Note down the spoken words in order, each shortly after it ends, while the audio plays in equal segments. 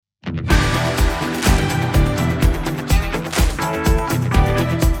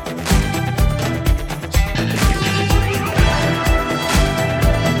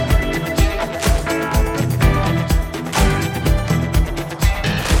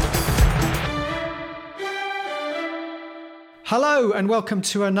Hello and welcome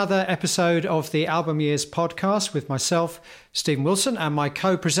to another episode of the Album Years podcast with myself, Stephen Wilson, and my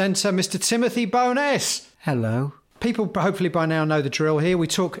co-presenter, Mr. Timothy Bowness. Hello. People hopefully by now know the drill here.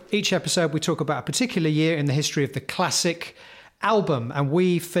 Each episode we talk about a particular year in the history of the classic album, and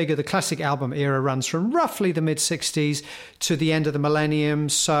we figure the classic album era runs from roughly the mid-60s to the end of the millennium,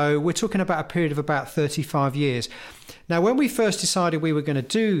 so we're talking about a period of about 35 years. Now, when we first decided we were going to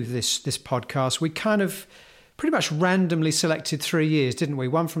do this podcast, we kind of pretty much randomly selected 3 years, didn't we?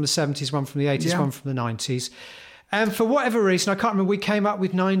 One from the 70s, one from the 80s, one from the 90s. And for whatever reason, I can't remember, we came up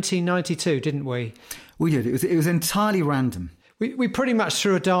with 1992, didn't we? We did. It was entirely random. We pretty much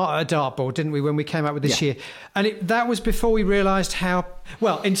threw a dartboard, didn't we, when we came up with this year? And that was before we realised how,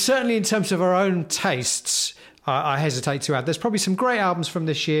 well, certainly in terms of our own tastes, I hesitate to add, there's probably some great albums from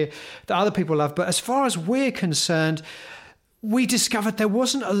this year that other people love, but as far as we're concerned, we discovered there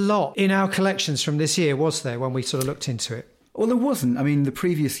wasn't a lot in our collections from this year, was there, when we sort of looked into it? Well, there wasn't. I mean, the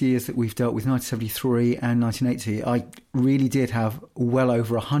previous years that we've dealt with, 1973 and 1980, I really did have well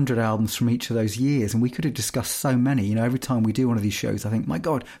over 100 albums from each of those years, and we could have discussed so many. You know, every time we do one of these shows, I think, my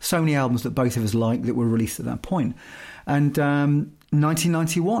God, so many albums that both of us like that were released at that point. And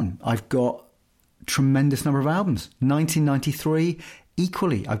 1991, I've got a tremendous number of albums. 1993,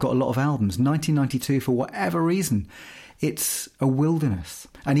 equally, I've got a lot of albums. 1992, for whatever reason, it's a wilderness.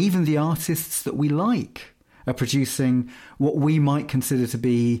 And even the artists that we like are producing what we might consider to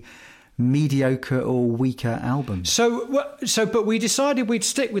be mediocre or weaker albums. But we decided we'd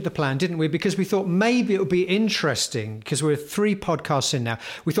stick with the plan, didn't we? Because we thought maybe it would be interesting, because we're 3 podcasts in now,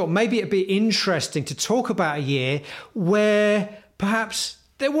 we thought maybe it'd be interesting to talk about a year where perhaps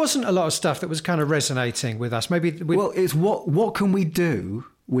there wasn't a lot of stuff that was kind of resonating with us. Well, it's what can we do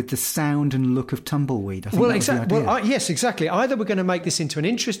with the sound and look of Tumbleweed? I think yes, exactly. Either we're going to make this into an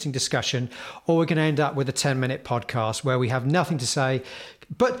interesting discussion, or we're going to end up with a 10-minute podcast where we have nothing to say.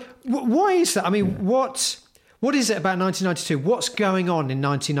 But why is that? I mean, what is it about 1992? What's going on in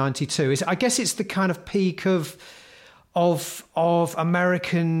 1992? I guess it's the kind of peak of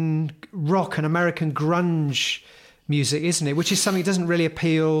American rock and American grunge music, isn't it? Which is something that doesn't really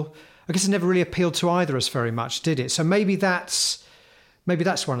appeal. I guess it never really appealed to either of us very much, did it? So maybe that's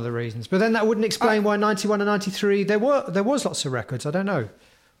one of the reasons. But then that wouldn't explain why 91 and 93, there was lots of records. I don't know.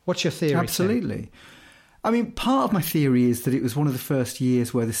 What's your theory? Absolutely. Tim? I mean, part of my theory is that it was one of the first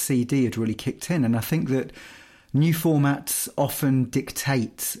years where the CD had really kicked in. And I think that new formats often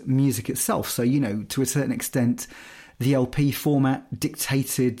dictate music itself. So, you know, to a certain extent, the LP format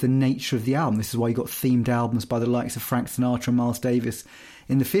dictated the nature of the album. This is why you got themed albums by the likes of Frank Sinatra and Miles Davis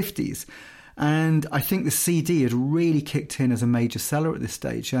in the 50s. And I think the CD had really kicked in as a major seller at this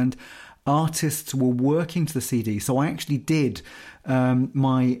stage, and artists were working to the CD. So I actually did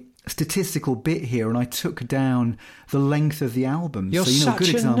my statistical bit here, and I took down the length of the album. You're such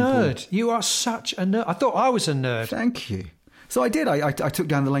a nerd. You are such a nerd. I thought I was a nerd. Thank you. So I did. I took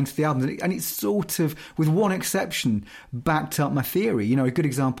down the length of the album, and it sort of, with one exception, backed up my theory. You know, a good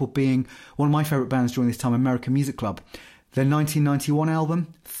example being one of my favourite bands during this time, American Music Club. Their 1991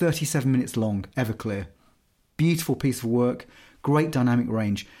 album, 37 minutes long, Everclear. Beautiful piece of work, great dynamic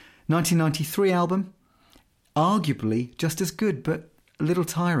range. 1993 album, arguably just as good, but a little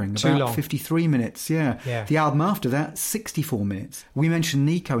tiring. Too about long. 53 minutes, yeah. The album after that, 64 minutes. We mentioned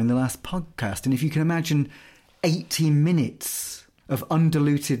Nico in the last podcast, and if you can imagine 80 minutes of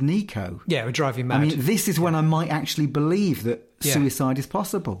undiluted Nico. Yeah, it would drive you mad. I mean, this is when I might actually believe that suicide is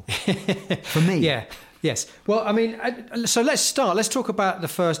possible. For me. Yeah. Yes. Well, I mean, so let's start. Let's talk about the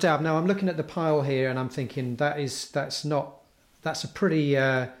first album. Now, I'm looking at the pile here and I'm thinking that's a pretty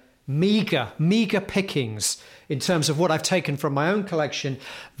meager pickings in terms of what I've taken from my own collection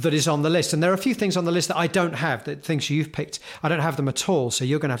that is on the list. And there are a few things on the list that I don't have, that things you've picked. I don't have them at all, so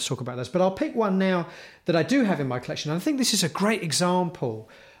you're going to have to talk about those. But I'll pick one now that I do have in my collection. And I think this is a great example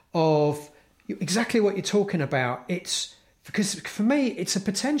of exactly what you're talking about. Because for me, it's a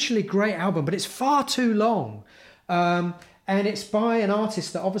potentially great album, but it's far too long. And it's by an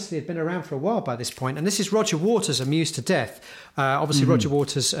artist that obviously had been around for a while by this point. And this is Roger Waters, Amused to Death. Roger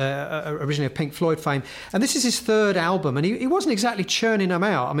Waters, originally of Pink Floyd fame. And this is his 3rd album. And he wasn't exactly churning them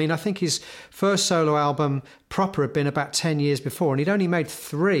out. I mean, I think his first solo album proper had been about 10 years before. And he'd only made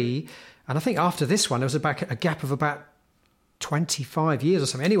 3. And I think after this one, there was a gap of about 25 years or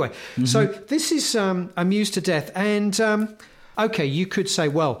something. Anyway, so this is Amused to Death. And, okay, you could say,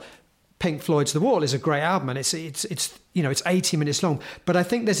 well, Pink Floyd's The Wall is a great album, and it's 80 minutes long. But I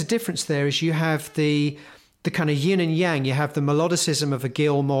think there's a difference there, is you have the kind of yin and yang. You have the melodicism of a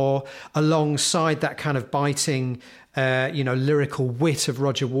Gilmour alongside that kind of biting lyrical wit of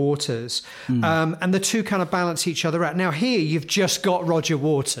Roger Waters. And the two kind of balance each other out. Now here you've just got Roger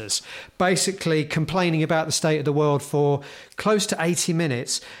Waters basically complaining about the state of the world for close to 80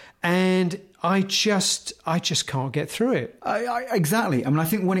 minutes. And I just can't get through it. Exactly. I mean, I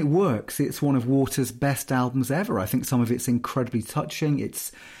think when it works, it's one of Waters' best albums ever. I think some of it's incredibly touching.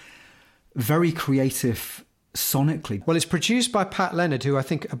 It's very creative sonically. Well, it's produced by Pat Leonard, who I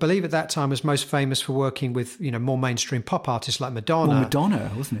believe at that time was most famous for working with, more mainstream pop artists like Madonna. Well,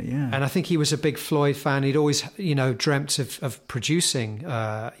 Madonna, wasn't it? Yeah. And I think he was a big Floyd fan. He'd always, dreamt of producing,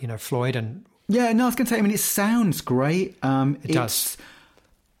 Floyd. And yeah, no, I was going to say, I mean, it sounds great. It does.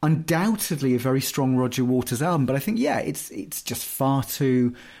 Undoubtedly a very strong Roger Waters album, but I think, it's just far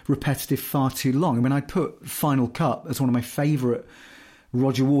too repetitive, far too long. I mean, I'd put Final Cut as one of my favourite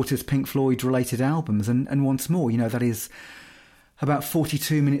Roger Waters Pink Floyd related albums, and once more, that is about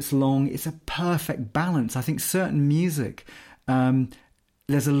 42 minutes long. It's a perfect balance. I think certain music,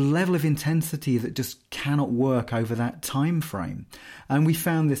 there's a level of intensity that just cannot work over that time frame. And we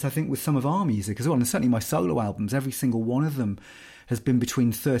found this, I think, with some of our music as well, and certainly my solo albums. Every single one of them has been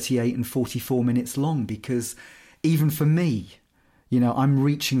between 38 and 44 minutes long, because even for me, I'm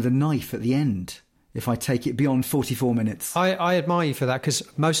reaching the knife at the end if I take it beyond 44 minutes. I admire you for that, because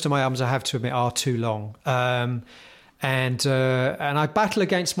most of my albums, I have to admit, are too long. And I battle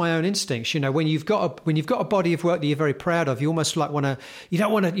against my own instincts. When you've got a body of work that you're very proud of, you almost you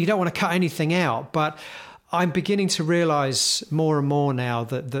don't want to cut anything out. But I'm beginning to realise more and more now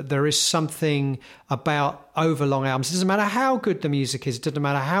that there is something about overlong albums. It doesn't matter how good the music is. It doesn't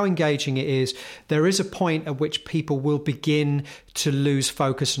matter how engaging it is. There is a point at which people will begin to lose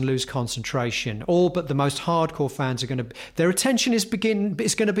focus and lose concentration. All but the most hardcore fans their attention is going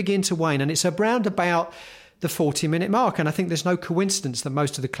to begin to wane. And it's around about the 40-minute mark. And I think there's no coincidence that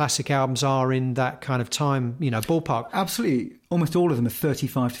most of the classic albums are in that kind of time, ballpark. Absolutely. Almost all of them are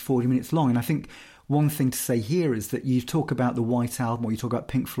 35 to 40 minutes long. And I think one thing to say here is that you talk about the White Album or you talk about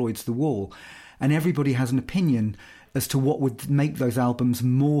Pink Floyd's The Wall, and everybody has an opinion as to what would make those albums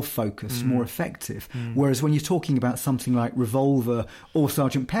more focused, more effective. Whereas when you're talking about something like Revolver or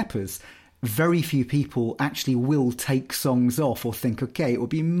Sgt. Pepper's, very few people actually will take songs off or think, okay, it would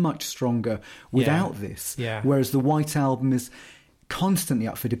be much stronger without this. Yeah. Whereas the White Album is constantly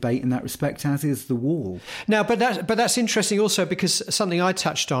up for debate in that respect, as is The Wall. Now, but that's interesting also, because something I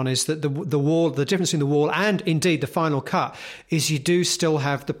touched on is that the Wall, the difference in The Wall and indeed the Final Cut is you do still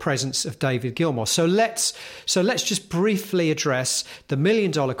have the presence of David Gilmour. So let's just briefly address the $1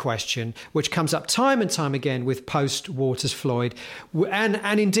 million question, which comes up time and time again with post Waters Floyd,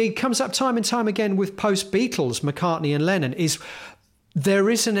 and indeed comes up time and time again with post Beatles McCartney and Lennon. There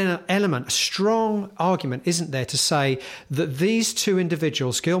is an element, a strong argument, isn't there, to say that these two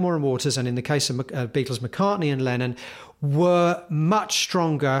individuals, Gilmour and Waters, and in the case of Beatles, McCartney and Lennon, were much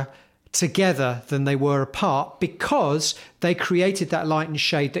stronger together than they were apart, because they created that light and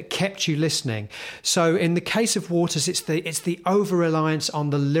shade that kept you listening. So in the case of Waters, it's the over-reliance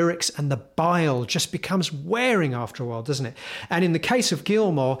on the lyrics, and the bile just becomes wearing after a while, doesn't it? And in the case of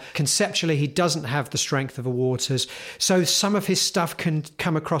Gilmour, conceptually, he doesn't have the strength of a Waters. So some of his stuff can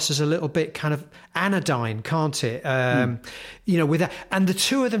come across as a little bit kind of anodyne, can't it? With that. And the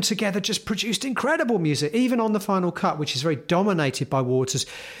two of them together just produced incredible music. Even on the Final Cut, which is very dominated by Waters,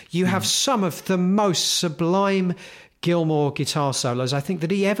 you have some of the most sublime Gilmour guitar solos I think that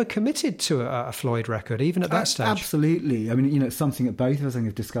he ever committed to a Floyd record, even at that stage. Absolutely. I mean, it's something that both of us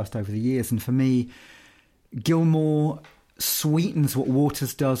have discussed over the years. And for me, Gilmour sweetens what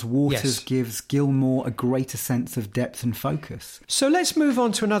Waters does. Waters gives Gilmour a greater sense of depth and focus. So let's move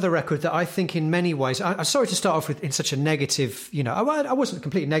on to another record that I think in many ways, I'm sorry to start off with in such a negative, I wasn't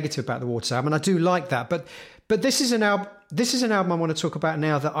completely negative about the Waters album, and I do like that, but this is an album I want to talk about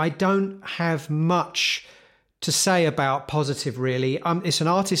now that I don't have much to say about positive, really. It's an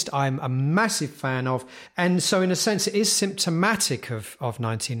artist I'm a massive fan of, and so in a sense it is symptomatic of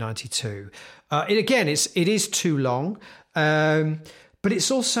 1992. It is too long, but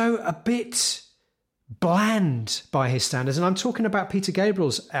it's also a bit bland by his standards, and I'm talking about Peter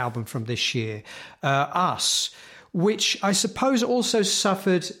Gabriel's album from this year, Us, which I suppose also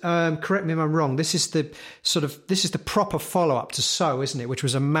suffered, correct me if I'm wrong, this is the proper follow-up to So, isn't it? Which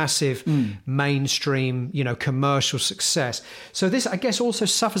was a massive mainstream, commercial success. So this, I guess, also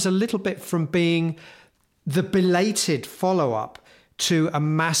suffers a little bit from being the belated follow-up to a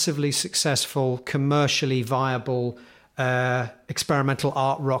massively successful, commercially viable experimental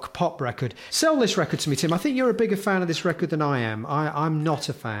art rock pop record. Sell this record to me, Tim. I think you're a bigger fan of this record than I am. I'm not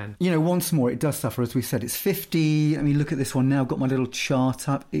a fan. Once more, it does suffer, as we said. It's 50. I mean, look at this one now. I've got my little chart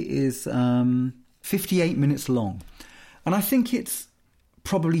up. It is 58 minutes long. And I think it's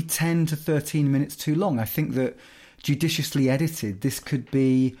probably 10 to 13 minutes too long. I think that judiciously edited, this could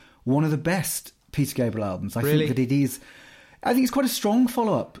be one of the best Peter Gabriel albums. I think that it is. I think it's quite a strong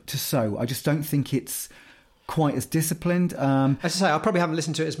follow-up to So. I just don't think it's quite as disciplined. As I say, I probably haven't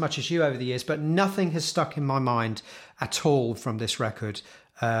listened to it as much as you over the years, but nothing has stuck in my mind at all from this record.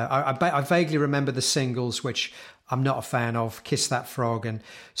 I vaguely remember the singles, which I'm not a fan of, Kiss That Frog. And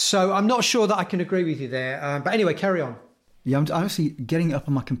so I'm not sure that I can agree with you there. But anyway, carry on. Yeah, I'm actually getting it up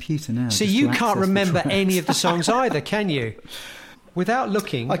on my computer now. See, you can't remember any of the songs either, can you? Without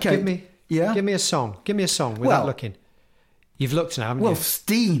looking, okay. Give me a song. Give me a song without looking. You've looked now, haven't you? Well,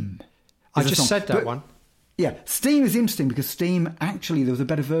 Steam. I just said that one. Yeah, Steam is interesting because Steam, actually, there was a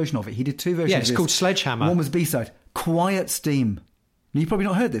better version of it. He did two versions. Yeah, it's called Sledgehammer. One was B-side. Quiet Steam. You've probably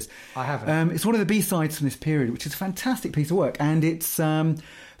not heard this. I haven't. It's one of the B-sides from this period, which is a fantastic piece of work. And it's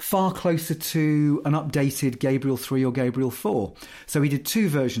far closer to an updated Gabriel 3 or Gabriel 4. So he did two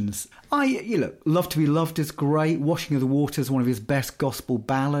versions. Love to Be Loved is great. Washing of the Water is one of his best gospel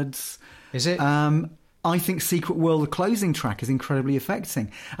ballads. Is it? I think Secret World, the closing track, is incredibly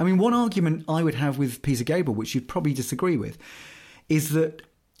affecting. I mean, one argument I would have with Peter Gabriel, which you'd probably disagree with, is that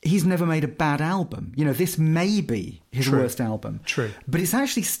he's never made a bad album. You know, this may be his worst album. True. But it's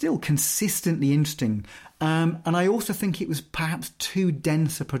actually still consistently interesting. And I also think it was perhaps too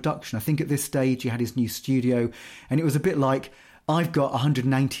dense a production. I think at this stage he had his new studio, and it was a bit like, I've got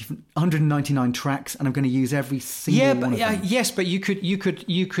 199 tracks, and I'm going to use every single one of them. Yes, but you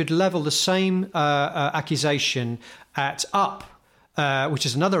could level the same accusation at Up, which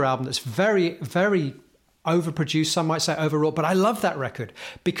is another album that's very, very overproduced. Some might say overwrought, but I love that record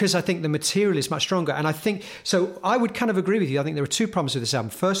because I think the material is much stronger. And I think so. I would kind of agree with you. I think there are two problems with this album.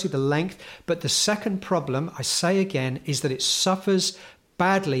 Firstly, the length, but the second problem, I say again, is that it suffers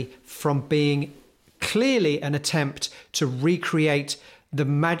badly from being clearly an attempt to recreate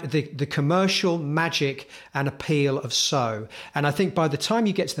the commercial magic and appeal of So. And I think by the time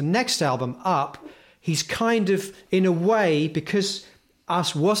you get to the next album, Up, he's kind of, in a way, because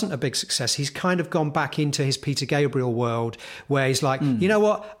Us wasn't a big success, he's kind of gone back into his Peter Gabriel world where he's like, you know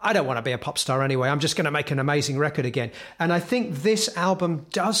what, I don't want to be a pop star anyway, I'm just going to make an amazing record again. And I think this album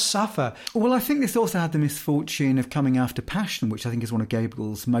does suffer. Well, I think this also had the misfortune of coming after Passion, which I think is one of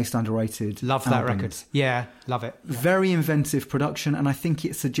Gabriel's most underrated Love that record. Yeah, love it. Yeah. Very inventive production, and I think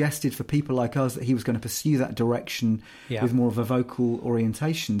it suggested for people like us that he was going to pursue that direction with more of a vocal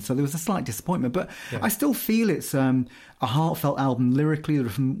orientation. So there was a slight disappointment, but I still feel it's a heartfelt album lyrically. There are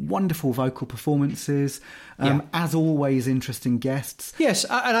some wonderful vocal performances, as always, interesting guests. Yes,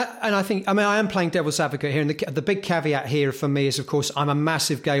 and I think, I am playing devil's advocate here, and the big caveat here for me is, of course, I'm a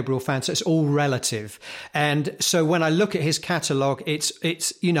massive Gabriel fan, so it's all relative. And so when I look at his catalogue, it's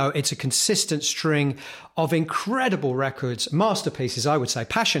a consistent string of incredible records, masterpieces, I would say.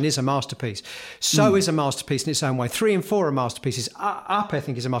 Passion is a masterpiece. So is a masterpiece in its own way. 3 and 4 are masterpieces. Up, I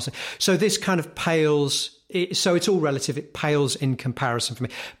think, is a masterpiece. So this kind of pales. So it's all relative. It pales in comparison for me.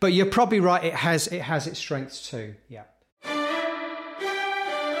 But you're probably right. It has its strengths too. Yeah.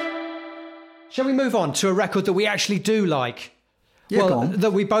 Shall we move on to a record that we actually do like? Yeah, well,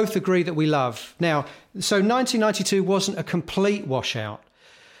 that we both agree that we love. Now, so 1992 wasn't a complete washout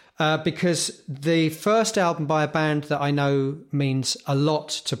because the first album by a band that I know means a lot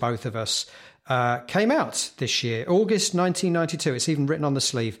to both of us came out this year, August 1992. It's even written on the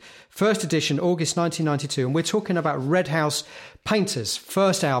sleeve. First edition, August 1992. And we're talking about Red House Painters'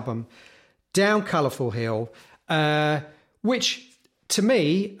 first album, Down Colourful Hill, which to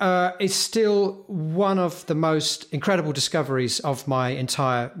me is still one of the most incredible discoveries of my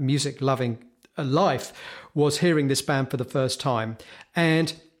entire music-loving life, was hearing this band for the first time.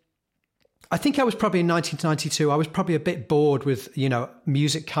 And I think I was probably in 1992. I was probably a bit bored with,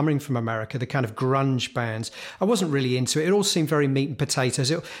 music coming from America, the kind of grunge bands. I wasn't really into it. It all seemed very meat and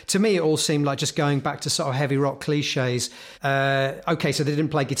potatoes. To me, it all seemed like just going back to sort of heavy rock cliches. Okay, so they didn't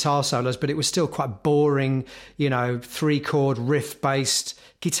play guitar solos, but it was still quite boring, 3-chord riff-based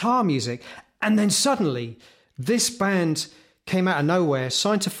guitar music. And then suddenly, this band came out of nowhere,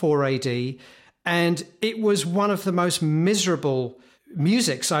 signed to 4AD, and it was one of the most miserable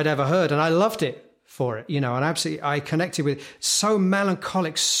musics I'd ever heard, and I loved it for it, and I connected with it. So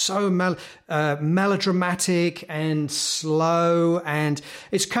melancholic, so melodramatic and slow, and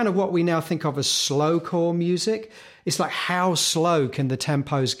it's kind of what we now think of as slowcore music. It's like, how slow can the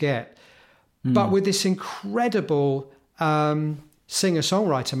tempos get? But with this incredible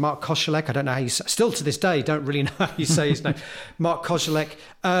singer-songwriter, Mark Kozelek. I don't know how you say, still to this day, don't really know how you say his name. Mark Kozelek.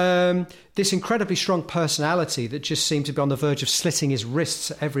 This incredibly strong personality that just seemed to be on the verge of slitting his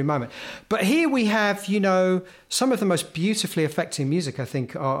wrists at every moment. But here we have, some of the most beautifully affecting music, I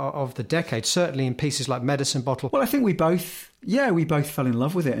think, of the decade, certainly in pieces like Medicine Bottle. Well, I think we both fell in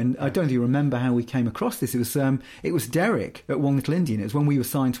love with it. And I don't even remember how we came across this. It was Derek at One Little Indian. It was when we were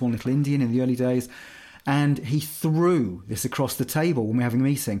signed to One Little Indian in the early days. And he threw this across the table when we were having a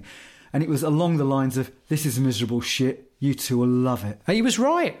meeting. And it was along the lines of, this is miserable shit. You two will love it. He was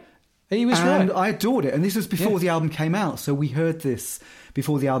right. And I adored it. And this was before the album came out. So we heard this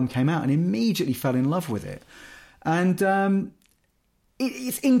before the album came out and immediately fell in love with it. And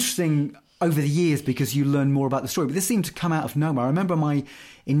it's interesting over the years because you learn more about the story. But this seemed to come out of nowhere. I remember my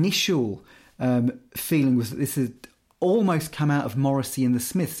initial feeling was that this had almost come out of Morrissey and the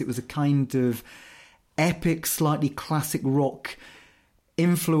Smiths. It was a kind of epic, slightly classic rock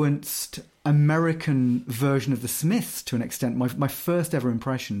influenced American version of the Smiths to an extent. My first ever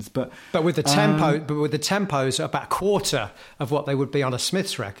impressions, but with the tempos about a quarter of what they would be on a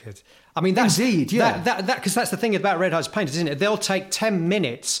Smiths record. I mean, that's indeed, yeah. That because that's the thing about Red Hot Painters, isn't it? They'll take 10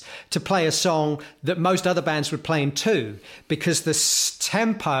 minutes to play a song that most other bands would play in 2, because the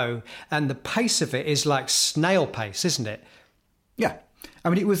tempo and the pace of it is like snail pace, isn't it? Yeah. I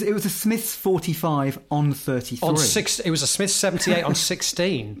mean, it was a Smiths 45 on 33. It was a Smiths 78 on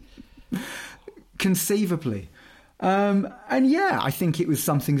 16. Conceivably. And yeah, I think it was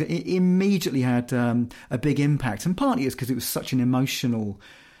something that immediately had a big impact. And partly it's because it was such an emotional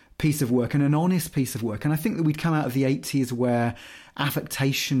piece of work and an honest piece of work. And I think that we'd come out of the 80s where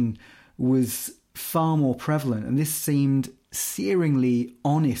affectation was far more prevalent. And this seemed searingly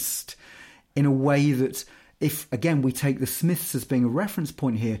honest in a way that, if, again, we take the Smiths as being a reference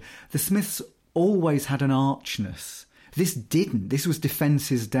point here, the Smiths always had an archness. This didn't. This was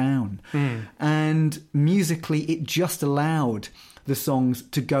defences down. And musically, it just allowed the songs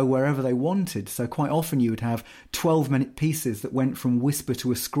to go wherever they wanted. So quite often you would have 12-minute pieces that went from whisper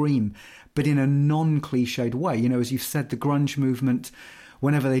to a scream, but in a non-cliched way. As you've said, the grunge movement,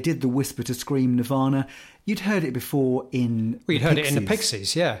 whenever they did the whisper to scream Nirvana, you'd heard it before in you'd heard it in the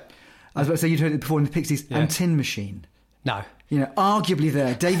Pixies, yeah. I was about to say you'd heard it before in the Pixies and Tin Machine. No. Arguably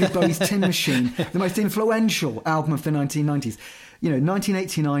there, David Bowie's Tin Machine, the most influential album of the 1990s.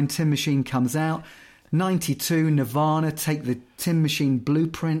 1989, Tin Machine comes out. 92, Nirvana take the Tin Machine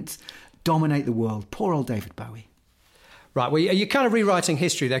blueprint, dominate the world. Poor old David Bowie. Right, well, you're kind of rewriting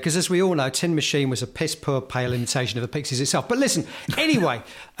history there, because as we all know, Tin Machine was a piss-poor, pale imitation of the Pixies itself. But listen, anyway,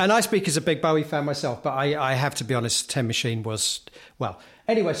 and I speak as a big Bowie fan myself, but I have to be honest, Tin Machine was, well...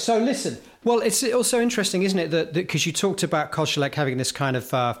 Anyway, so listen. Well, it's also interesting, isn't it, that because you talked about Kozelek having this kind of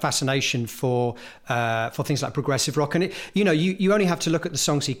fascination for things like progressive rock, and you only have to look at the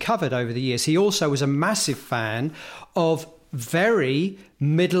songs he covered over the years. He also was a massive fan of very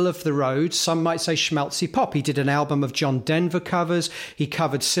middle of the road, some might say schmaltzy pop. He did an album of John Denver covers. He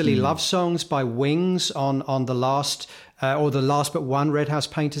covered silly love songs by Wings on the last or the last but one Red House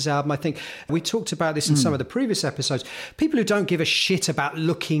Painters album. I think we talked about this in some of the previous episodes. People who don't give a shit about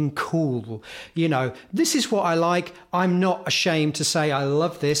looking cool, this is what I like. I'm not ashamed to say I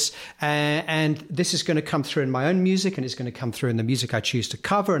love this, and this is going to come through in my own music, and it's going to come through in the music I choose to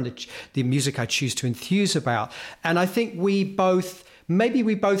cover and the music I choose to enthuse about. And I think we both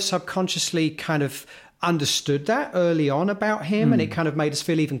subconsciously kind of understood that early on about him, and it kind of made us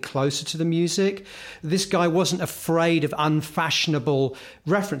feel even closer to the music. This guy wasn't afraid of unfashionable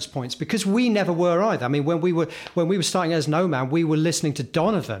reference points, because we never were either. I mean, when we were starting as No Man, we were listening to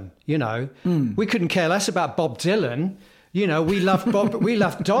Donovan. We couldn't care less about Bob Dylan. We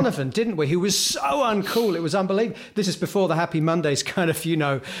loved Donovan, didn't we? Who was so uncool. It was unbelievable. This is before the Happy Mondays kind of,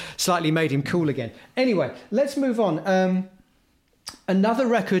 slightly made him cool again. Anyway, let's move on.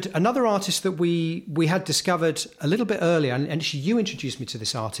 Another artist that we had discovered a little bit earlier, and actually you introduced me to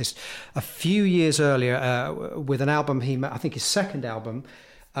this artist a few years earlier with an album I think his second album,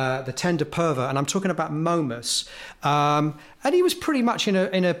 The Tender Pervert, and I'm talking about Momus. And he was pretty much in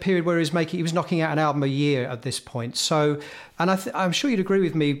a period where he was knocking out an album a year at this point. So, and I'm sure you'd agree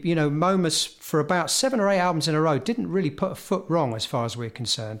with me, Momus for about 7 or 8 albums in a row didn't really put a foot wrong as far as we're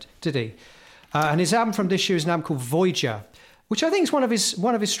concerned, did he? And his album from this year is an album called Voyager, which I think is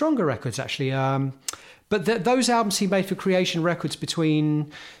one of his stronger records, actually. But those albums he made for Creation Records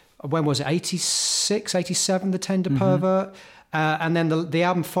between, when was it, 86, 87, The Tender Pervert, and then the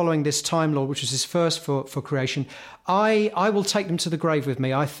album following this, Time Lord, which was his first for Creation, I will take them to the grave with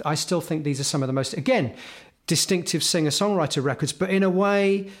me. I still think these are some of the most, again, distinctive singer-songwriter records, but in a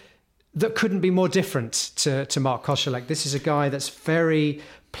way, that couldn't be more different to Mark Kozelek. This is a guy that's very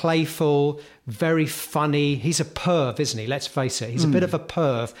playful, very funny. He's a perv, isn't he? Let's face it. He's a bit of a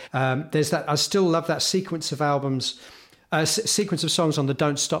perv. There's that. I still love that sequence of sequence of songs on the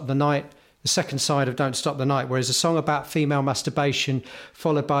Don't Stop the Night, the second side of Don't Stop the Night, where there's a song about female masturbation,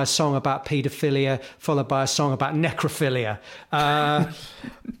 followed by a song about paedophilia, followed by a song about necrophilia.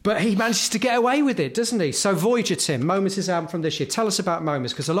 But he manages to get away with it, doesn't he? So Voyager, Tim, Momus' album from this year. Tell us about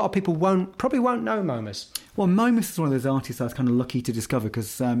Momus, because a lot of people probably won't know Momus. Well, Momus is one of those artists I was kind of lucky to discover,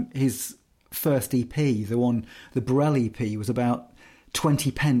 because his first EP, the Burrell EP, was about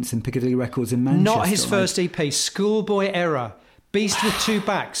 20 pence in Piccadilly Records in Manchester. Not his first EP, Schoolboy Error, Beast with Two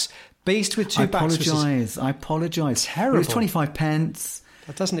Backs. Beast with Two Backs. I apologise. Terrible. It was 25 pence.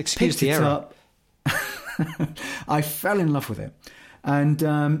 That doesn't excuse the error. I fell in love with it.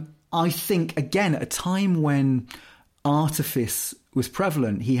 And I think, again, at a time when artifice was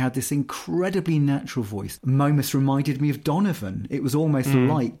prevalent, he had this incredibly natural voice. Momus reminded me of Donovan. It was almost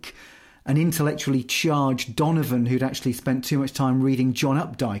like an intellectually charged Donovan who'd actually spent too much time reading John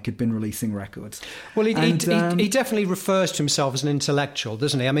Updike had been releasing records. Well, he definitely refers to himself as an intellectual,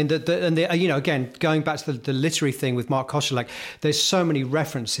 doesn't he? I mean, again, going back to the literary thing with Mark Kozelek, there's so many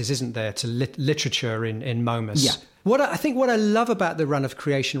references, isn't there, to literature in Momus. Yeah. What I love about the run of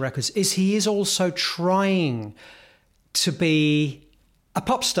Creation Records is he is also trying to be a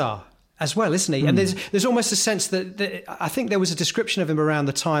pop star as well, isn't he? And there's almost a sense that I think there was a description of him around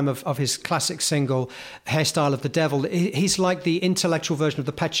the time of his classic single, Hairstyle of the Devil. He's like the intellectual version of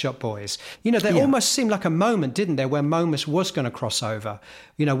the Pet Shop Boys. You know, there almost seemed like a moment, didn't there, where Momus was going to cross over,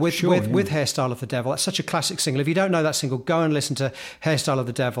 you know, with Hairstyle of the Devil. That's such a classic single. If you don't know that single, go and listen to Hairstyle of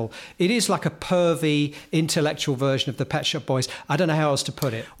the Devil. It is like a pervy, intellectual version of the Pet Shop Boys. I don't know how else to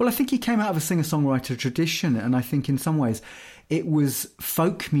put it. Well, I think he came out of a singer-songwriter tradition, and I think in some ways it was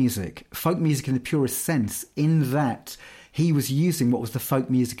folk music in the purest sense, in that he was using what was the folk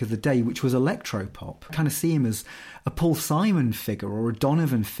music of the day, which was electropop. I kind of see him as a Paul Simon figure or a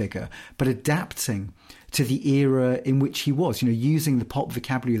Donovan figure, but adapting to the era in which he was, you know, using the pop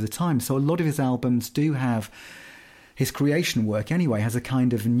vocabulary of the time. So a lot of his albums do have, his creation work anyway, has a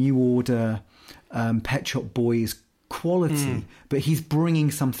kind of New Order, Pet Shop Boys quality, but he's bringing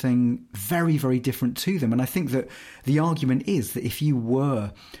something very, very different to them. And I think that the argument is that if you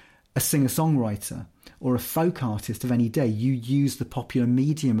were a singer-songwriter or a folk artist of any day, you use the popular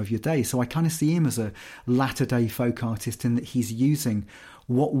medium of your day. So I kind of see him as a latter-day folk artist in that he's using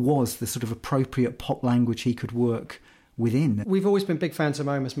what was the sort of appropriate pop language he could work within. We've always been big fans of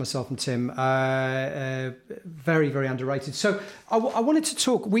Momus, myself and Tim. Very, very underrated. So I wanted to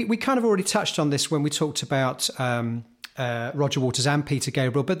talk, we kind of already touched on this when we talked about Roger Waters and Peter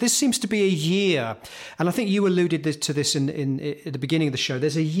Gabriel, but this seems to be a year, and I think you alluded to this in at the beginning of the show.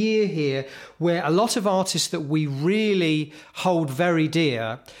 There's a year here where a lot of artists that we really hold very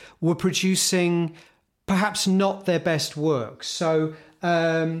dear were producing perhaps not their best work. So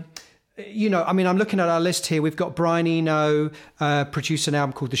you know, I mean, I'm looking at our list here. We've got Brian Eno produced an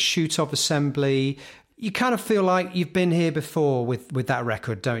album called The Shoot-Off Assembly. You kind of feel like you've been here before with that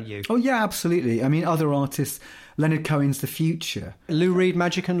record, don't you? Oh, yeah, absolutely. I mean, other artists, Leonard Cohen's The Future. Lou Reed,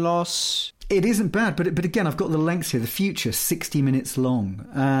 Magic and Loss. It isn't bad, but again, I've got the lengths here. The Future, 60 minutes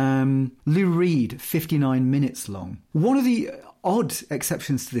long. Lou Reed, 59 minutes long. One of the odd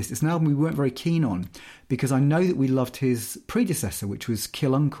exceptions to this, it's an album we weren't very keen on, because I know that we loved his predecessor, which was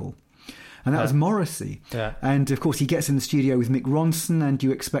Kill Uncle. And that was Morrissey. Yeah. And, of course, he gets in the studio with Mick Ronson and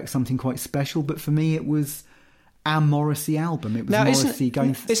you expect something quite special. But for me, it was a Morrissey album. It was now, Morrissey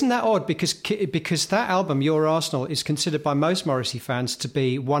going... Isn't that odd? Because that album, Your Arsenal, is considered by most Morrissey fans to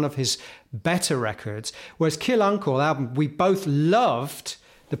be one of his better records. Whereas Kill Uncle album, we both loved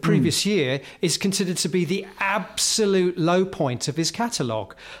the previous year, is considered to be the absolute low point of his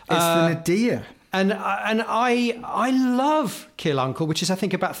catalogue. It's the nadir. And I love Kill Uncle, which is, I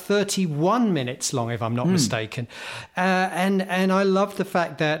think, about 31 minutes long, if I'm not mistaken. And I love the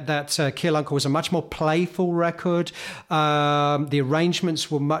fact that Kill Uncle was a much more playful record. The arrangements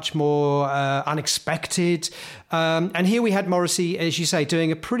were much more unexpected. And here we had Morrissey, as you say,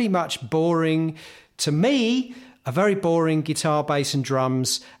 doing a pretty much boring, to me, a very boring guitar, bass and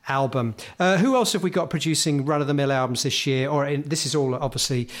drums album. Who else have we got producing run-of-the-mill albums this year? This is all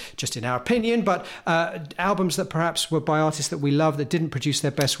obviously just in our opinion, but albums that perhaps were by artists that we love that didn't produce their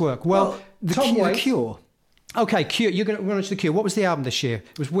best work. Well, The Cure. Okay, Cure. You're going to run on to The Cure. What was the album this year?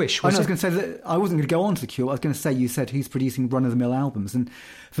 It was Wish, wasn't it? I was going to say that I wasn't going to go on to The Cure. I was going to say, you said who's producing run-of-the-mill albums. And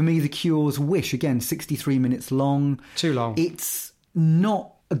for me, The Cure's Wish, again, 63 minutes long. Too long. It's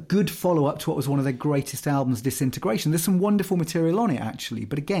not a good follow-up to what was one of their greatest albums, Disintegration. There's some wonderful material on it, actually.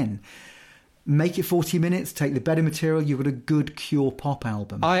 But again, make it 40 minutes, take the better material, you've got a good Cure pop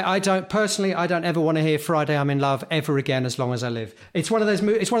album. I don't ever want to hear Friday I'm in Love ever again as long as I live. It's one of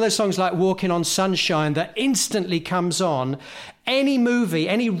those songs like Walking on Sunshine that instantly comes on. Any movie,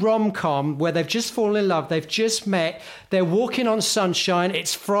 any rom-com where they've just fallen in love, they've just met, they're walking on sunshine,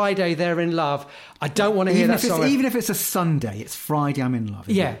 it's Friday, they're in love. I don't want to hear that song. Even if it's a Sunday, it's Friday, I'm in love.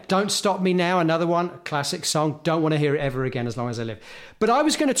 Yeah, Don't Stop Me Now, another one, classic song. Don't want to hear it ever again as long as I live. But I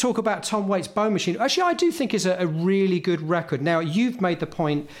was going to talk about Tom Waits' Bone Machine. Actually, I do think is a really good record. Now, you've made the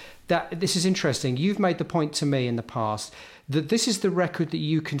point that, this is interesting, you've made the point to me in the past that this is the record that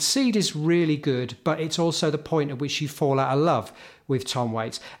you concede is really good, but it's also the point at which you fall out of love with Tom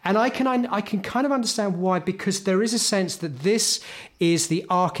Waits. And I can kind of understand why, because there is a sense that this is the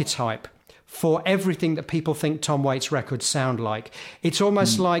archetype for everything that people think Tom Waits records sound like. It's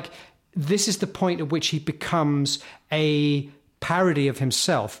almost like this is the point at which he becomes a parody of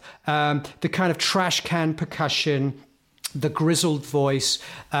himself. The kind of trash can percussion, the grizzled voice,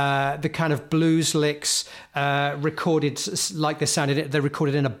 the kind of blues licks recorded like they're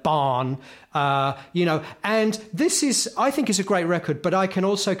recorded in a barn, and this is, I think, is a great record, but I can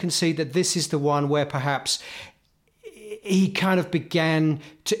also concede that this is the one where perhaps he kind of began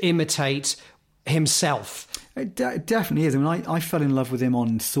to imitate himself. It definitely is. I mean, I fell in love with him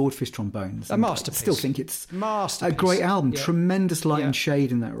on Swordfish Trombones. A masterpiece. I still think it's masterpiece. A great album. Yeah. Tremendous light and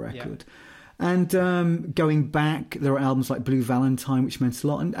shade in that record. Yeah. And going back, there are albums like Blue Valentine, which meant a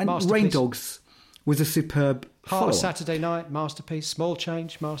lot. And Rain Dogs was a superb Heart of Saturday Night, masterpiece. Small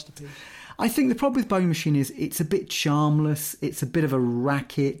Change, masterpiece. I think the problem with Bone Machine is it's a bit charmless. It's a bit of a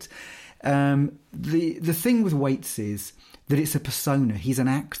racket. The thing with Waits is that it's a persona. He's an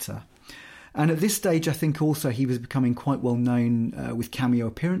actor. And at this stage, I think also he was becoming quite well known with cameo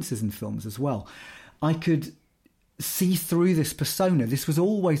appearances in films as well. I could see through this persona. This was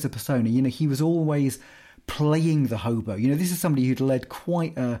always a persona. He was always playing the hobo. This is somebody who'd led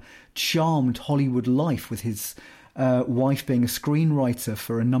quite a charmed Hollywood life, with his wife being a screenwriter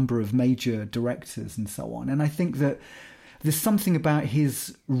for a number of major directors and so on. And I think that there's something about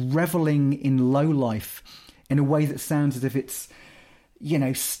his reveling in low life in a way that sounds as if it's,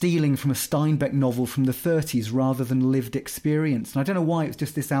 stealing from a Steinbeck novel from the 30s rather than lived experience. And I don't know why, it's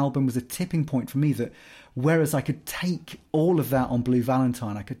just this album was a tipping point for me, that whereas I could take all of that on Blue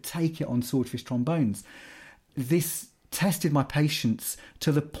Valentine, I could take it on Swordfish Trombones, this tested my patience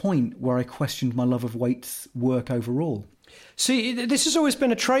to the point where I questioned my love of Waits' work overall. See, this has always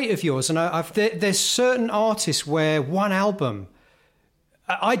been a trait of yours, and there's certain artists where one album,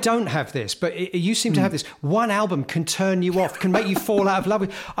 I don't have this, but you seem to have this. One album can turn you off, can make you fall out of love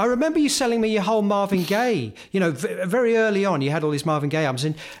with. I remember you selling me your whole Marvin Gaye. Very early on, you had all these Marvin Gaye albums,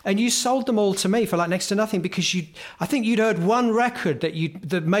 and you sold them all to me for like next to nothing, because I think you'd heard one record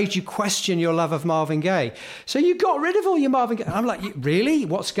that made you question your love of Marvin Gaye. So you got rid of all your Marvin Gaye. I'm like, really?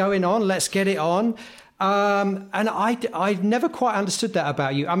 What's going on? Let's get it on. And I never quite understood that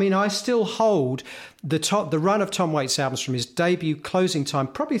about you. I mean, I still hold the run of Tom Waits albums from his debut, Closing Time,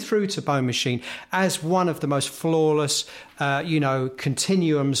 probably through to Bone Machine, as one of the most flawless,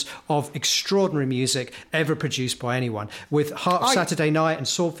 continuums of extraordinary music ever produced by anyone. With Heart of Saturday Night and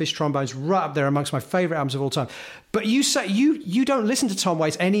Swordfish Trombones right up there amongst my favourite albums of all time. But you say you don't listen to Tom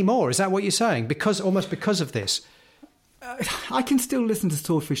Waits anymore. Is that what you're saying? Because of this? I can still listen to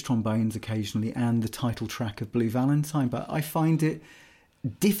Swordfish Trombones occasionally and the title track of Blue Valentine, but I find it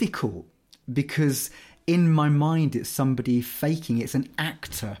difficult because in my mind it's somebody faking. It's an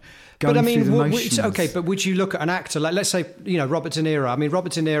actor going through the motions. Okay, but would you look at an actor like, let's say, Robert De Niro? I mean,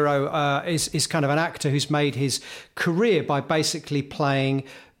 Robert De Niro is kind of an actor who's made his career by basically playing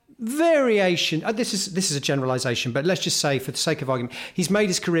variation. This is a generalization, but let's just say, for the sake of argument, he's made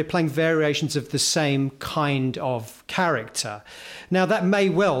his career playing variations of the same kind of character. Now, that may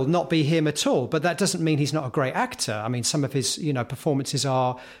well not be him at all, but that doesn't mean he's not a great actor. I mean, some of his performances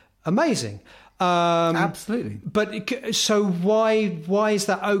are amazing. Absolutely. But so why is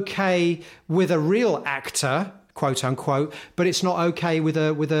that okay with a real actor, quote unquote, but it's not okay with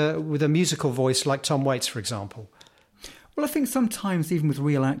a musical voice like Tom Waits, for example? Well, I think sometimes even with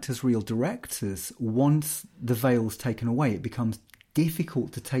real actors, real directors, once the veil's taken away, it becomes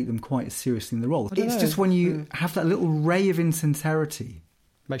difficult to take them quite as seriously in the role. It's just when you have that little ray of insincerity.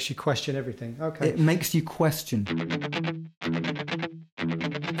 Makes you question everything. Okay. It makes you question.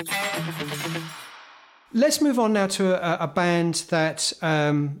 Let's move on now to a band that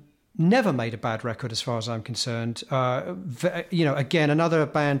never made a bad record as far as I'm concerned. Again, another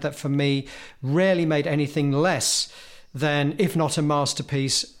band that for me rarely made anything less then if not a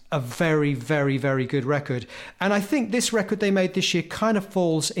masterpiece, a very, very, very good record. And I think this record they made this year kind of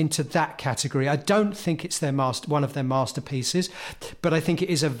falls into that category. I don't think it's one of their masterpieces, but I think it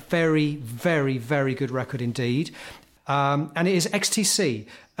is a very, very, very good record indeed. And it is XTC,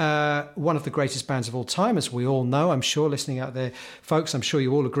 one of the greatest bands of all time, as we all know. I'm sure, listening out there, folks, I'm sure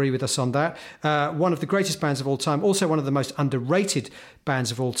you all agree with us on that. One of the greatest bands of all time, also one of the most underrated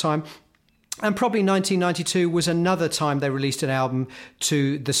bands of all time. And probably 1992 was another time they released an album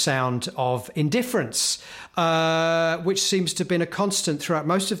to the sound of indifference, which seems to have been a constant throughout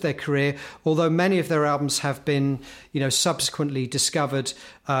most of their career, although many of their albums have been, subsequently discovered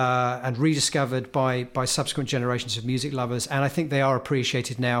and rediscovered by subsequent generations of music lovers. And I think they are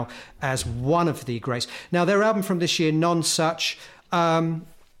appreciated now as one of the greats. Now, their album from this year, Non Such,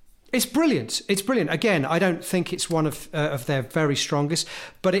 it's brilliant. It's brilliant. Again, I don't think it's one of their very strongest,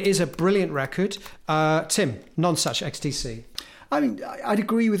 but it is a brilliant record. Tim, Non Such, XTC. I mean, I'd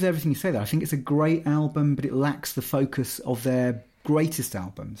agree with everything you say there. I think it's a great album, but it lacks the focus of their greatest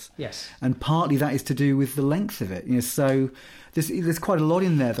albums. Yes. And partly that is to do with the length of it. So there's quite a lot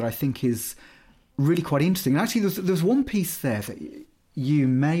in there that I think is really quite interesting. And actually, there's one piece there that you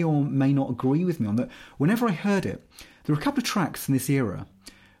may or may not agree with me on, that whenever I heard it, there were a couple of tracks in this era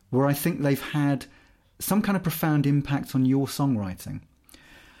where I think they've had some kind of profound impact on your songwriting,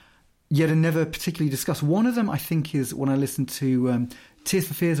 yet are never particularly discussed. One of them, I think, is when I listened to Tears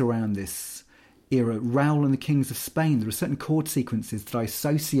for Fears around this era, Raoul and the Kings of Spain. There are certain chord sequences that I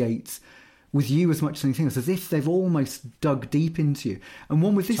associate with you as much as anything else, as if they've almost dug deep into you. And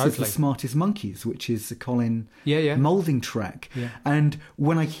one with this is The Smartest Monkeys, which is a Colin Moulding track. Yeah. And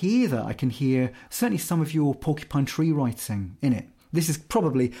when I hear that, I can hear certainly some of your Porcupine Tree writing in it. This is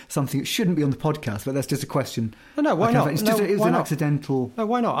probably something that shouldn't be on the podcast, but that's just a question. No, why not? It was an accidental. No,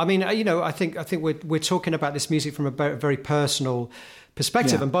 why not? I mean, I think we're talking about this music from a very personal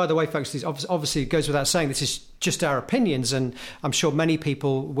perspective. Yeah. And by the way, folks, this obviously it goes without saying, this is just our opinions, and I'm sure many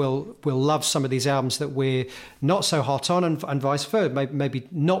people will love some of these albums that we're not so hot on, and vice versa. Maybe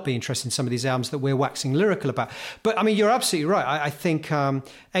not be interested in some of these albums that we're waxing lyrical about. But I mean, you're absolutely right. I think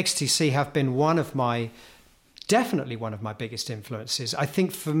XTC have been definitely one of my biggest influences. I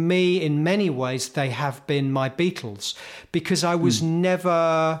think for me, in many ways, they have been my Beatles, because I was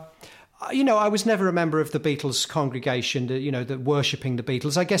never... I was never a member of the Beatles congregation, that worshipping the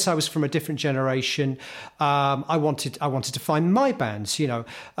Beatles. I guess I was from a different generation. I wanted to find my bands, that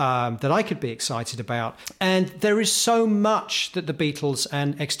I could be excited about. And there is so much that the Beatles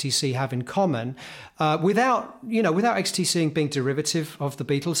and XTC have in common, without XTC being derivative of the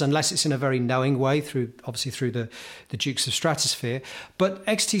Beatles, unless it's in a very knowing way through the Dukes of Stratosphere. But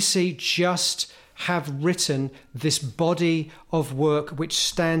XTC just have written this body of work which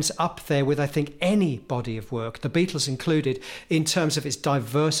stands up there with, I think, any body of work, the Beatles included, in terms of its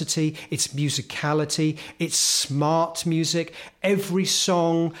diversity, its musicality, its smart music. Every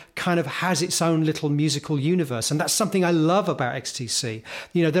song kind of has its own little musical universe, and that's something I love about XTC.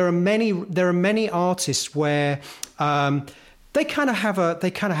 There are many artists where they kind of have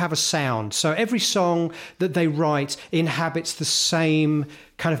a sound. So every song that they write inhabits the same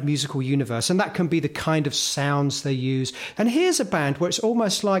kind of musical universe, and that can be the kind of sounds they use. And here's a band where it's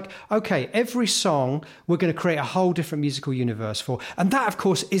almost like, okay, every song we're going to create a whole different musical universe for. And that, of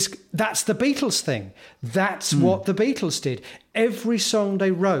course, that's the Beatles thing. That's what the Beatles did. Every song they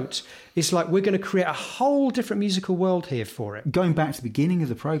wrote is like, we're going to create a whole different musical world here for it. Going back to the beginning of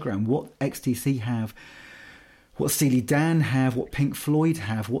the programme, what XTC have, what Steely Dan have, what Pink Floyd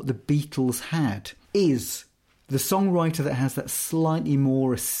have, what the Beatles had, is the songwriter that has that slightly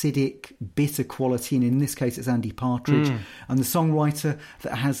more acidic, bitter quality, and in this case it's Andy Partridge, and the songwriter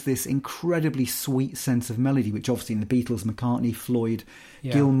that has this incredibly sweet sense of melody, which obviously in the Beatles, McCartney, Floyd,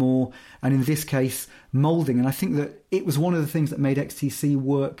 Gilmour, and in this case, Moulding. And I think that it was one of the things that made XTC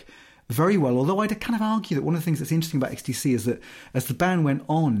work very well, although I'd kind of argue that one of the things that's interesting about XTC is that as the band went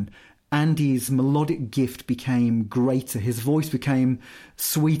on, Andy's melodic gift became greater. His voice became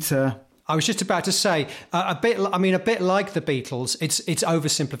sweeter. I was just about to say, a bit like the Beatles, it's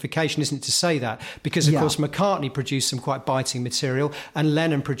oversimplification, isn't it, to say that? Because, of course, McCartney produced some quite biting material, and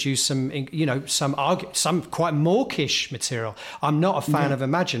Lennon produced some quite mawkish material. I'm not a fan of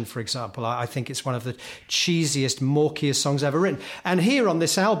Imagine, for example. I think it's one of the cheesiest, mawkiest songs ever written. And here on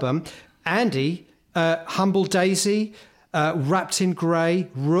this album, Andy, Humble Daisy, Wrapped in Grey,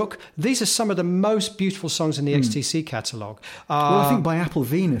 Rook. These are some of the most beautiful songs in the XTC catalogue. Well, I think by Apple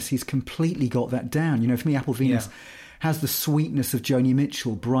Venus, he's completely got that down. For me, Apple Venus has the sweetness of Joni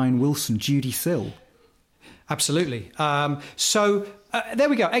Mitchell, Brian Wilson, Judy Sill. Absolutely. There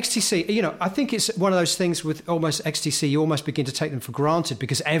we go. XTC, I think it's one of those things with almost XTC, you almost begin to take them for granted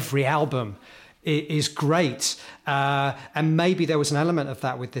because every album is great. And maybe there was an element of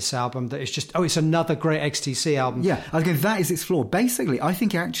that with this album that is just, it's another great XTC album. Yeah, I think that is its flaw. Basically, I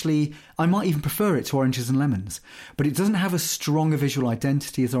think actually, I might even prefer it to Oranges and Lemons, but it doesn't have as strong a visual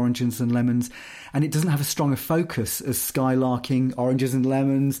identity as Oranges and Lemons, and it doesn't have as strong a focus as Skylarking, Oranges and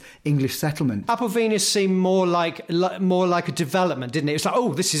Lemons, English Settlement. Apple Venus seemed more like a development, didn't it? It's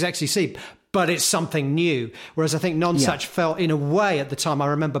like, this is XTC, but it's something new. Whereas I think Nonsuch felt, in a way, at the time, I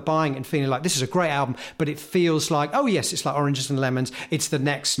remember buying it and feeling like, this is a great album, but it feels like, it's like Oranges and Lemons. It's the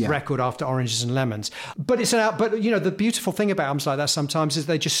next record after Oranges and Lemons. But the beautiful thing about albums like that sometimes is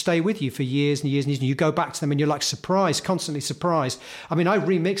they just stay with you for years and years and years, and you go back to them and you're like surprised, constantly surprised. I mean, I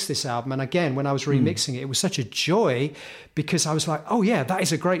remixed this album, and again, when I was remixing it was such a joy because I was like, that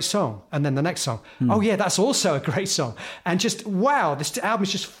is a great song. And then the next song, that's also a great song. And just, wow, this album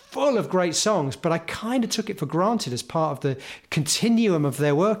is just full of great songs, but I kind of took it for granted as part of the continuum of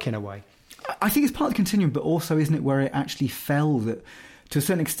their work in a way. I think it's part of the continuum, but also, isn't it, where it actually fell that, to a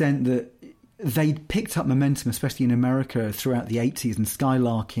certain extent, that they'd picked up momentum, especially in America throughout the 80s, and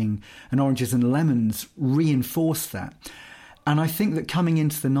Skylarking and Oranges and Lemons reinforced that. And I think that coming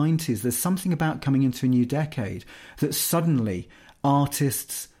into the 90s, there's something about coming into a new decade that suddenly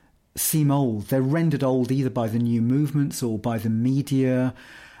artists seem old. They're rendered old either by the new movements or by the media,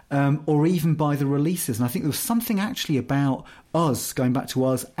 or even by the releases. And I think there was something actually about Us, going back to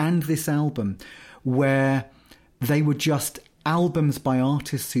Us, and this album, where they were just albums by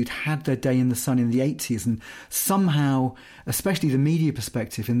artists who'd had their day in the sun in the 80s, and somehow, especially the media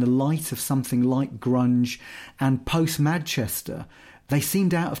perspective, in the light of something like grunge and post-Manchester, they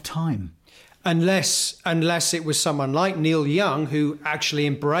seemed out of time. Unless it was someone like Neil Young who actually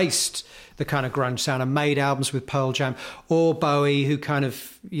embraced the kind of grunge sound and made albums with Pearl Jam, or Bowie who kind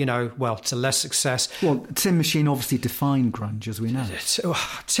of, to less success. Well, Tin Machine obviously defined grunge, as we know.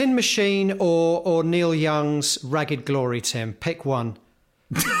 Tin Machine or Neil Young's Ragged Glory, Tim. Pick one.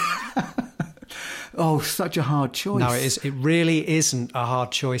 Such a hard choice. No, it is. It really isn't a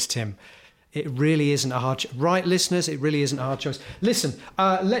hard choice, Tim. It really isn't a hard choice. Right, listeners, it really isn't a hard choice. Listen,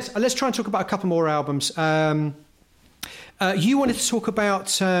 let's try and talk about a couple more albums. You wanted to talk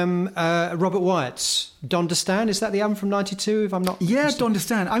about Robert Wyatt's Donderstan. Is that the album from 92, if I'm not mistaken?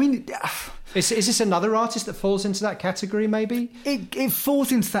 Donderstan. I mean, is this another artist that falls into that category, maybe? It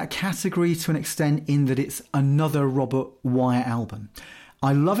falls into that category to an extent in that it's another Robert Wyatt album.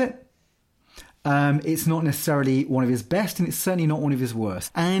 I love it. It's not necessarily one of his best, and it's certainly not one of his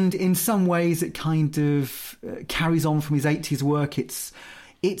worst. And in some ways, it kind of carries on from his 80s work. It's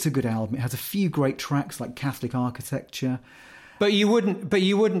a good album. It has a few great tracks like Catholic Architecture. But you wouldn't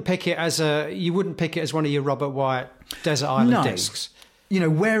pick it as one of your Robert Wyatt Desert Island discs.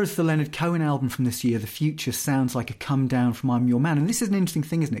 Whereas the Leonard Cohen album from this year, The Future, sounds like a come down from I'm Your Man. And this is an interesting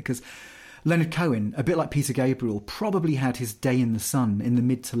thing, isn't it? Because Leonard Cohen, a bit like Peter Gabriel, probably had his day in the sun in the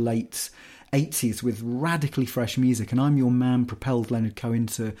mid to late 80s with radically fresh music, and I'm Your Man propelled Leonard Cohen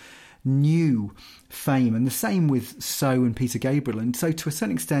to new fame, and the same with So and Peter Gabriel. And so to a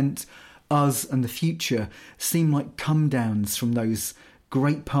certain extent, Us and The Future seem like come downs from those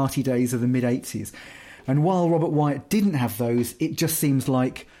great party days of the mid 80s. And while Robert Wyatt didn't have those, it just seems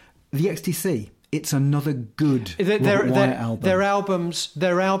like the XTC. It's another good Robert Wyatt album. They're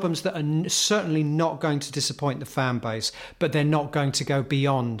albums that are certainly not going to disappoint the fan base, but they're not going to go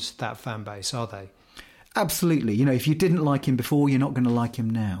beyond that fan base, are they? Absolutely. If you didn't like him before, you're not going to like him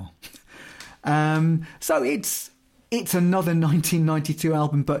now. So it's another 1992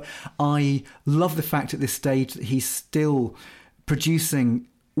 album, but I love the fact at this stage that he's still producing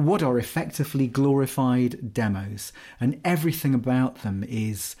what are effectively glorified demos, and everything about them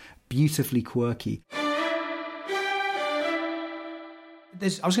is beautifully quirky. I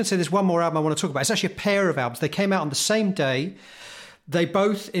was going to say there's one more album I want to talk about. It's actually a pair of albums. They came out on the same day. They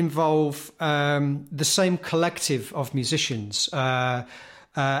both involve the same collective of musicians.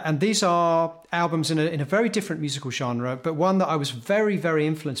 And these are albums in a very different musical genre, but one that I was very, very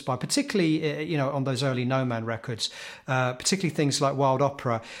influenced by, particularly, on those early No Man records, particularly things like Wild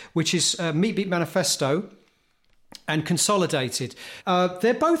Opera, which is Meat Beat Manifesto and Consolidated.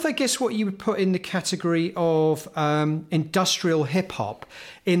 They're both, I guess, what you would put in the category of industrial hip-hop,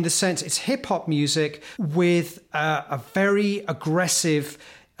 in the sense it's hip-hop music with a very aggressive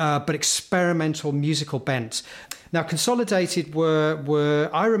but experimental musical bent. Now, Consolidated were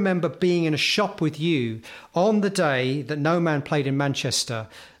I remember being in a shop with you on the day that No Man played in Manchester,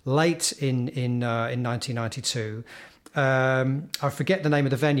 late in 1992. I forget the name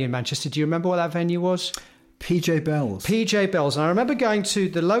of the venue in Manchester. Do you remember what that venue was? PJ Bell's. PJ Bell's. And I remember going to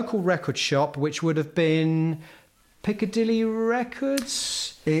the local record shop, which would have been Piccadilly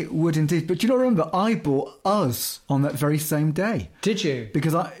Records. It would indeed. But do you not remember, I bought Us on that very same day. Did you?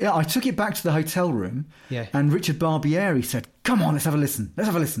 Because I took it back to the hotel room, yeah. and Richard Barbieri said, come on, let's have a listen. Let's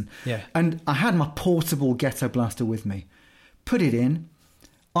have a listen. Yeah. And I had my portable ghetto blaster with me. Put it in.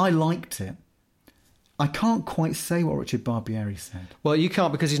 I liked it. I can't quite say what Richard Barbieri said. Well, you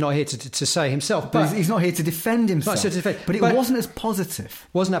can't because he's not here to say himself. But he's not here to defend himself. But it wasn't as positive.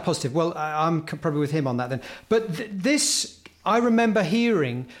 Wasn't that positive? Well, I'm probably with him on that then. But this, I remember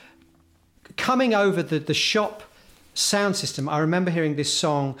hearing, coming over the shop sound system, I remember hearing this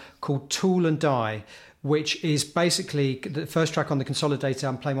song called Tool and Die, which is basically the first track on the Consolidated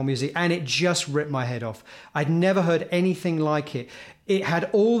album, Play More Music, and it just ripped my head off. I'd never heard anything like it. It had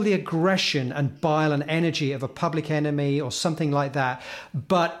all the aggression and bile and energy of a Public Enemy or something like that,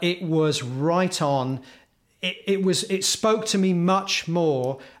 but it was right on. It spoke to me much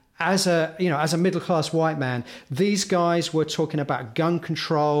more as a middle-class white man. These guys were talking about gun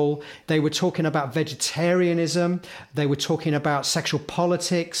control. They were talking about vegetarianism. They were talking about sexual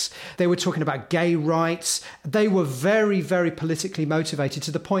politics. They were talking about gay rights. They were very, very politically motivated,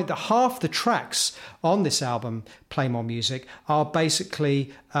 to the point that half the tracks on this album, Play More Music, are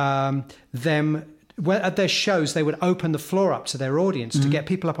basically them. Well, at their shows, they would open the floor up to their audience to get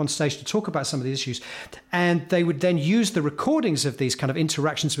people up on stage to talk about some of these issues. And they would then use the recordings of these kind of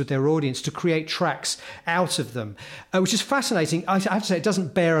interactions with their audience to create tracks out of them, which is fascinating. I have to say, it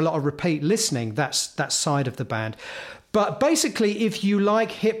doesn't bear a lot of repeat listening, that side of the band. But basically, if you like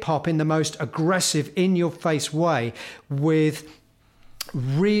hip-hop in the most aggressive, in-your-face way, with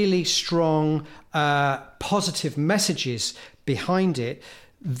really strong, positive messages behind it,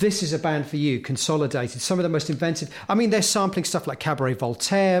 this is a band for you, Consolidated. Some of the most inventive. I mean, they're sampling stuff like Cabaret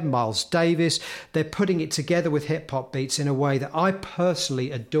Voltaire, Miles Davis. They're putting it together with hip-hop beats in a way that I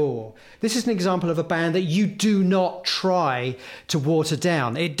personally adore. This is an example of a band that you do not try to water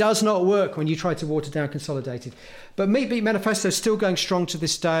down. It does not work when you try to water down Consolidated. But Meat Beat Manifesto is still going strong to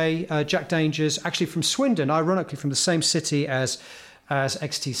this day. Jack Danger's actually from Swindon, ironically from the same city as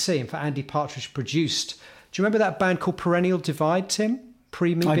XTC. In fact, Andy Partridge produced. Do you remember that band called Perennial Divide, Tim?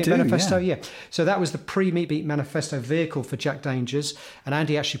 Pre-Meat Beat Manifesto, yeah. So that was the pre-Meat Beat Manifesto vehicle for Jack Danger's, and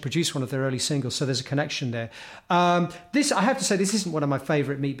Andy actually produced one of their early singles, so there's a connection there. This, I have to say, this isn't one of my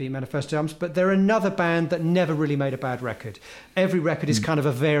favourite Meat Beat Manifesto albums, but they're another band that never really made a bad record. Every record is kind of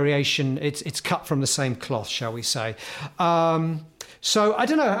a variation. It's cut from the same cloth, shall we say. So I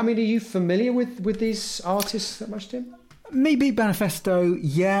don't know. I mean, are you familiar with these artists that much, Tim? Meat Beat Manifesto,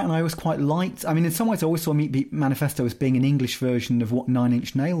 yeah, and I always quite liked. I mean, in some ways, I always saw Meat Beat Manifesto as being an English version of what Nine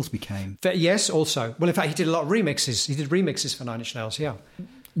Inch Nails became. Yes, also. Well, in fact, he did a lot of remixes. He did remixes for Nine Inch Nails, yeah.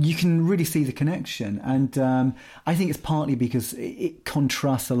 You can really see the connection, and I think it's partly because it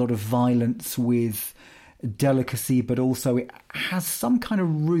contrasts a lot of violence with delicacy, but also it has some kind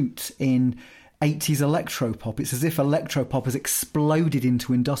of root in 80s electropop. It's as if electropop has exploded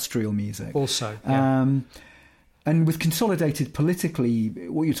into industrial music. Also, yeah. And with Consolidated politically,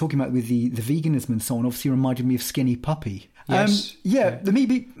 what you're talking about with the veganism and so on obviously reminded me of Skinny Puppy. Yes. Yeah, the Meat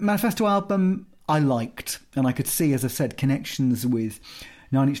Beat Manifesto album I liked, and I could see, as I said, connections with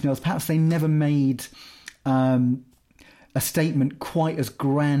Nine Inch Nails. Perhaps they never made a statement quite as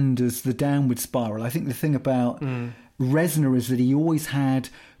grand as the Downward Spiral. I think the thing about Reznor is that he always had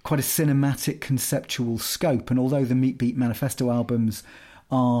quite a cinematic conceptual scope, and although the Meat Beat Manifesto albums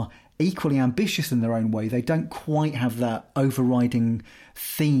are equally ambitious in their own way, they don't quite have that overriding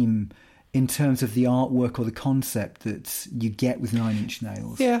theme in terms of the artwork or the concept that you get with Nine Inch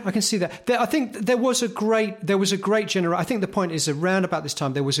Nails. Yeah, I can see that. I think there was a great generation. I think the point is, around about this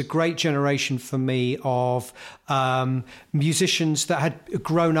time, there was a great generation for me of musicians that had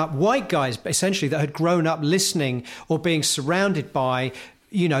grown up, white guys essentially, that had grown up listening or being surrounded by,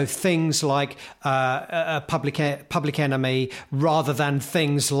 you know, things like Public Enemy, rather than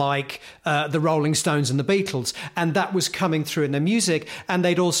things like the Rolling Stones and the Beatles. And that was coming through in their music. And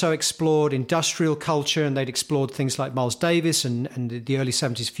they'd also explored industrial culture, and they'd explored things like Miles Davis and the early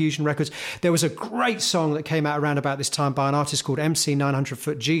 70s fusion records. There was a great song that came out around about this time by an artist called MC 900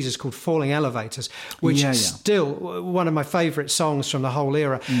 Foot Jesus called Falling Elevators, which is still one of my favourite songs from the whole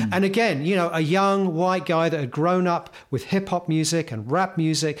era. And again, you know, a young white guy that had grown up with hip-hop music and rap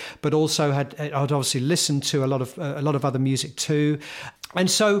music, but also had obviously listened to a lot of other music too. And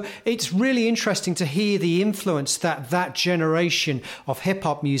so it's really interesting to hear the influence that generation of hip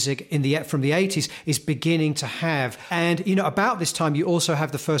hop music from the 80s is beginning to have. And, about this time, you also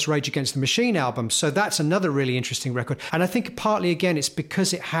have the first Rage Against the Machine album. So that's another really interesting record. And I think partly, again, it's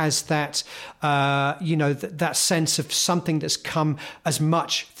because it has that, that sense of something that's come as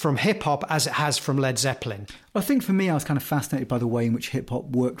much from hip hop as it has from Led Zeppelin. I think for me, I was kind of fascinated by the way in which hip-hop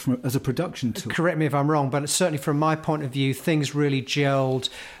worked as a production tool. Correct me if I'm wrong, but certainly from my point of view, things really gelled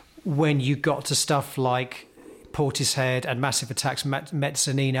when you got to stuff like Portishead and Massive Attack's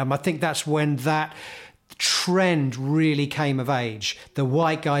Mezzanine. I think that's when that trend really came of age. The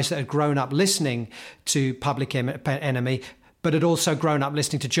white guys that had grown up listening to Public Enemy, but had also grown up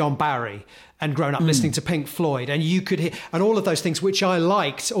listening to John Barry and grown up listening to Pink Floyd. And you could hear, and all of those things which I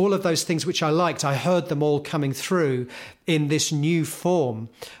liked, I heard them all coming through in this new form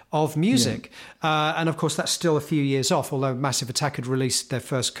of music. Yeah. And of course, that's still a few years off, although Massive Attack had released their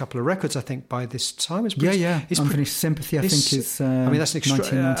first couple of records, I think, by this time. Unfinished Sympathy, I think, is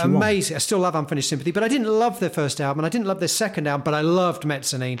that's amazing. I still love Unfinished Sympathy, but I didn't love their first album, and I didn't love their second album, but I loved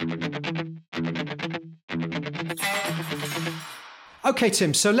Mezzanine. Okay,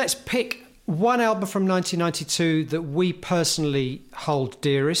 Tim, so let's pick one album from 1992 that we personally hold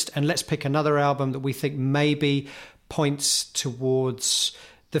dearest, and let's pick another album that we think maybe points towards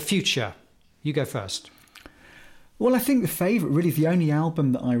the future. You go first. Well, I think the favourite, really the only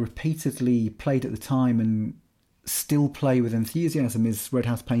album that I repeatedly played at the time and still play with enthusiasm is Red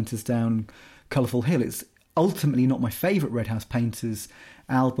House Painters Down Colourful Hill. It's ultimately not my favourite Red House Painters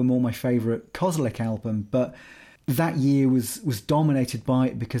album or my favourite Kozilek album, but that year was dominated by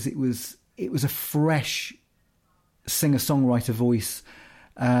it because it was a fresh singer-songwriter voice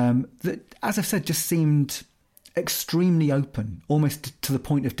that, as I've said, just seemed extremely open, almost to the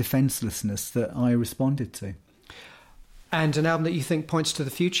point of defencelessness that I responded to. And an album that you think points to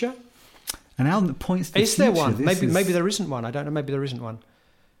the future? An album that points to the future. Is there one? Maybe there isn't one. I don't know. Maybe there isn't one.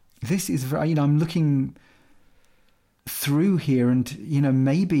 This is very, I'm looking through here and,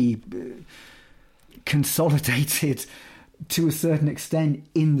 maybe Consolidated to a certain extent,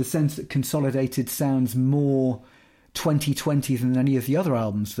 in the sense that Consolidated sounds more 2020 than any of the other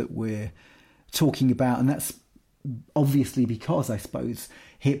albums that we're talking about. And that's obviously because, I suppose,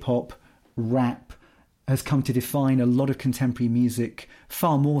 hip-hop, rap has come to define a lot of contemporary music,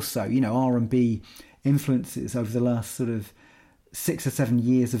 far more so. R&B influences over the last sort of 6 or 7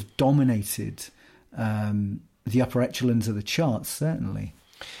 years have dominated the upper echelons of the charts, certainly.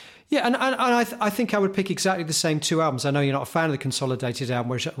 Yeah, and I think I would pick exactly the same two albums. I know you're not a fan of the Consolidated album,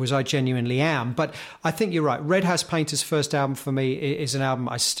 which I genuinely am, but I think you're right. Red House Painters' first album for me is an album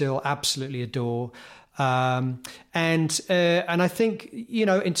I still absolutely adore. And I think,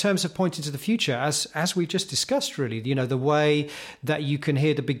 in terms of pointing to the future, as we just discussed, really, the way that you can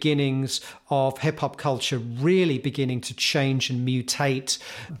hear the beginnings of hip hop culture really beginning to change and mutate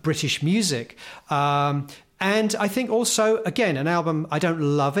British music. And I think also, again, an album, I don't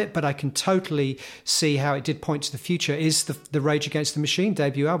love it, but I can totally see how it did point to the future, is the Rage Against the Machine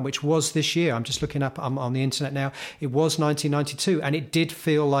debut album, which was this year. I'm just looking up on the internet now. It was 1992, and it did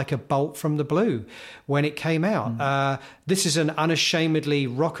feel like a bolt from the blue when it came out. This is an unashamedly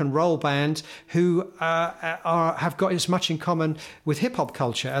rock and roll band who have got as much in common with hip-hop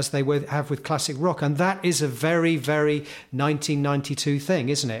culture as they have with classic rock, and that is a very, very 1992 thing,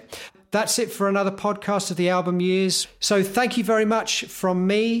 isn't it? That's it for another podcast of the album years. So thank you very much from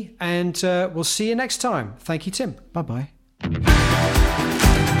me, and we'll see you next time. Thank you, Tim. Bye-bye.